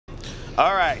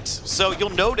All right, so you'll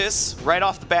notice right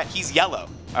off the bat he's yellow.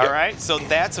 All right, so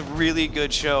that's a really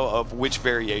good show of which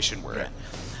variation we're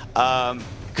in.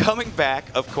 Coming back,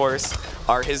 of course,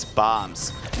 are his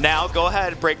bombs. Now, go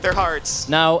ahead, break their hearts.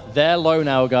 Now, they're low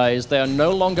now, guys. They are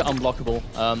no longer unblockable.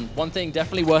 One thing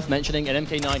definitely worth mentioning, in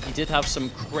MK9, he did have some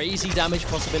crazy damage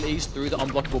possibilities through the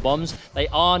unblockable bombs. They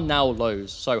are now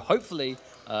lows, so hopefully,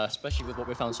 especially with what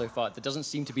we've found so far, there doesn't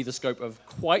seem to be the scope of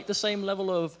quite the same level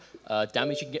of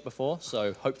damage you can get before,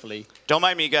 so hopefully... Don't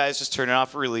mind me, guys. Just turning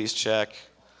off a release check.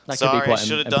 That Sorry, I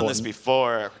should have done this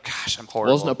before. Gosh, I'm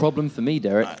horrible. Wasn't a problem for me,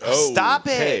 Derek. Stop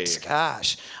it!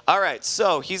 Gosh. All right,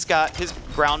 so he's got his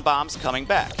ground bombs coming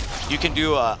back. You can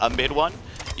do a mid one.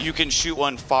 You can shoot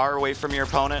one far away from your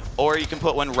opponent, or you can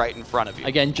put one right in front of you.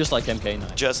 Again, just like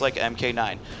MK9. Just like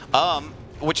MK9.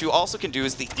 What you also can do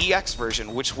is the EX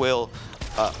version, which will...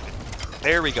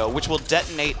 there we go, which will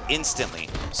detonate instantly.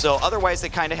 So otherwise, they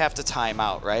kind of have to time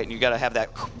out, right? And you got to have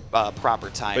that proper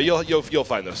time. But you'll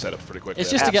find those setups pretty quickly. It's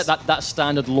just to get that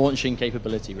standard launching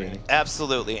capability, really.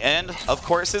 Absolutely. And of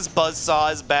course, his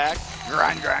buzzsaw is back.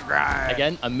 Grind, grind, grind.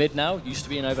 Again, a mid now. Used to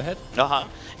be an overhead.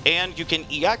 And you can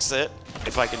EX it,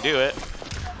 if I can do it.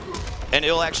 And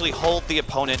it'll actually hold the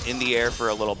opponent in the air for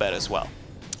a little bit as well.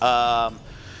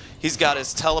 He's got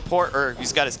his teleport, or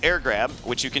he's got his air grab,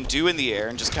 which you can do in the air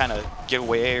and just kind of get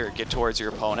away or get towards your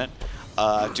opponent.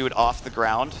 Do it off the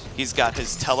ground. He's got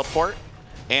his teleport,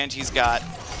 and he's got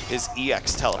his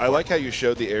EX teleport. I like how you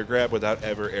showed the air grab without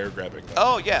ever air grabbing.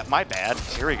 Oh, yeah, my bad.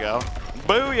 Here we go.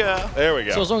 Booyah! There we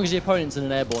go. So as long as the opponent's in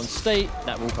an airborne state,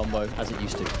 that will combo as it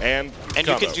used to. And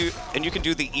you can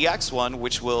do the EX one,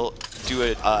 which will do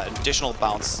an additional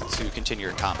bounce to continue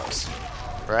your combos.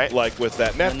 Right? Like with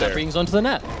that net and there. that brings onto the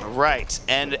net. Right.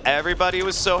 And everybody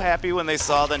was so happy when they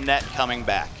saw the net coming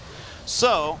back.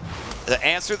 So, to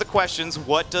answer the questions,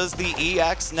 what does the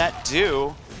EX net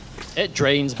do? It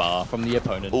drains bar from the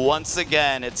opponent. Once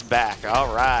again, it's back.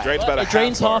 All right. Drains about it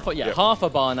drains half bar. half a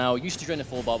bar now. Used to drain a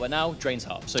full bar, but now drains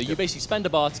half. So you basically spend a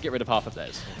bar to get rid of half of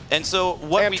theirs. And so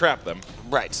what we trap them.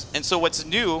 Right. And so what's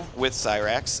new with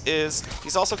Cyrax is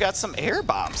he's also got some air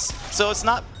bombs. So it's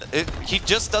not he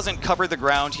just doesn't cover the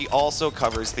ground, he also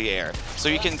covers the air. So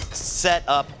you can set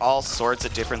up all sorts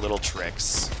of different little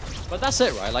tricks. But that's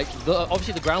it, right? Like,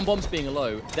 obviously the ground bombs being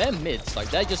low, they're mids. Like,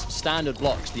 they're just standard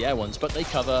blocks, the air ones, but they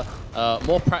cover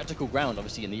more practical ground,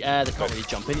 obviously, in the air. They can't really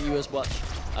jump into you as much.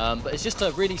 But it's just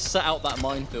to really set out that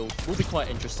minefield. Will be quite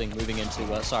interesting moving into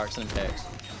Cyrax and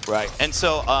MKX. Right. And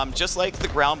so, just like the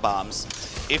ground bombs,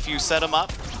 if you set them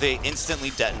up, they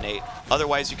instantly detonate.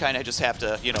 Otherwise, you kind of just have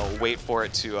to, you know, wait for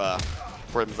it to,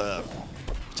 for the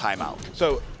timeout.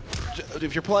 So,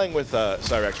 if you're playing with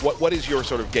Cyrax, what is your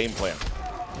sort of game plan?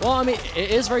 Well, I mean,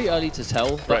 it is very early to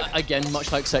tell, but again,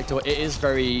 much like Sektor, it is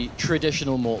very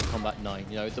traditional Mortal Kombat 9.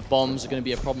 You know, the bombs are going to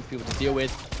be a problem for people to deal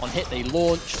with. On hit, they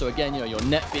launch, so again, you know, your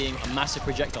net being a massive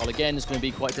projectile again is going to be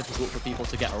quite difficult for people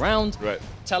to get around.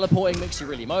 Teleporting makes you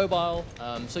really mobile.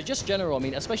 So just general, I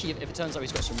mean, especially if it turns out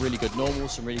he's got some really good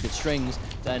normals, some really good strings,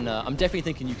 then I'm definitely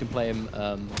thinking you can play him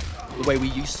the way we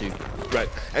used to. Right,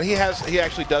 and he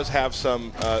actually does have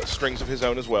some strings of his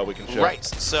own as well. We can show. Right.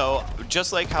 So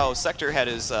just like how Sektor had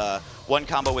his one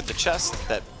combo with the chest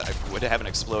that would have an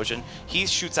explosion, he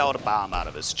shoots out a bomb out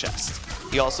of his chest.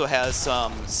 He also has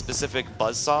some specific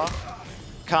buzzsaw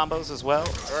combos as well.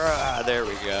 There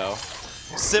we go.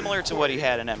 Similar to what he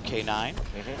had in MK9.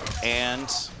 And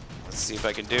let's see if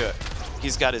I can do it.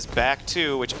 He's got his back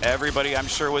too, which everybody I'm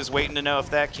sure was waiting to know if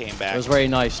that came back. It was very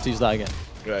nice to use that again.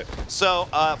 Right. So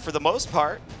for the most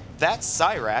part, that's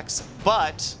Cyrax,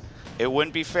 but it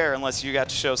wouldn't be fair unless you got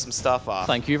to show some stuff off.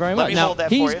 Thank you very much. Let me hold that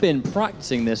for you. He's been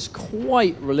practicing this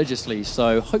quite religiously,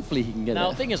 so hopefully he can get it. Now,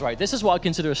 the thing is, right, this is what I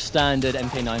consider a standard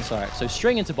MK9 Cyrax. So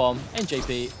string into bomb,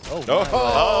 NJP.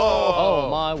 Oh,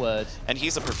 my word. And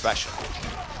he's a professional.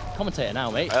 Commentator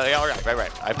now, mate. All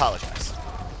right. I apologize.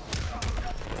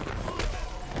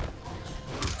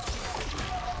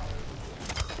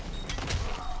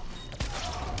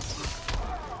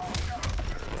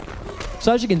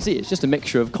 So as you can see, it's just a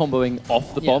mixture of comboing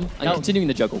off the bomb and continuing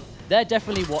the juggle. They're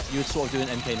definitely what you would sort of do in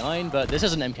MK9, but this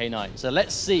isn't MK9. So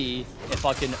let's see if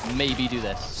I can maybe do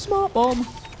this. Smart bomb.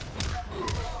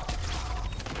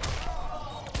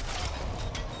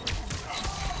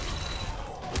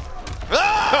 Do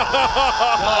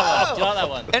you like that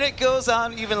one? And it goes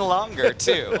on even longer,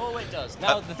 too. Oh, it does.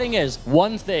 Now, the thing is,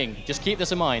 one thing, just keep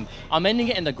this in mind. I'm ending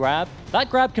it in the grab. That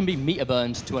grab can be meter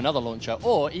burned to another launcher,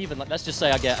 or even, like, let's just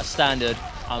say I get a standard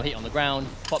hit on the ground,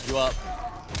 pop you up,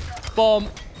 bomb,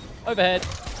 overhead.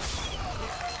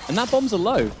 And that bomb's a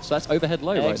low, so that's overhead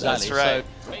low right there. That's right.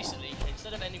 So basically,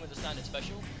 instead of ending with a standard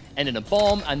special, end in a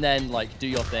bomb, and then like do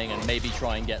your thing and maybe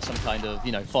try and get some kind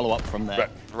of follow up from there.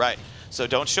 Right. So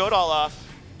don't show it all off.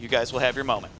 You guys will have your moment.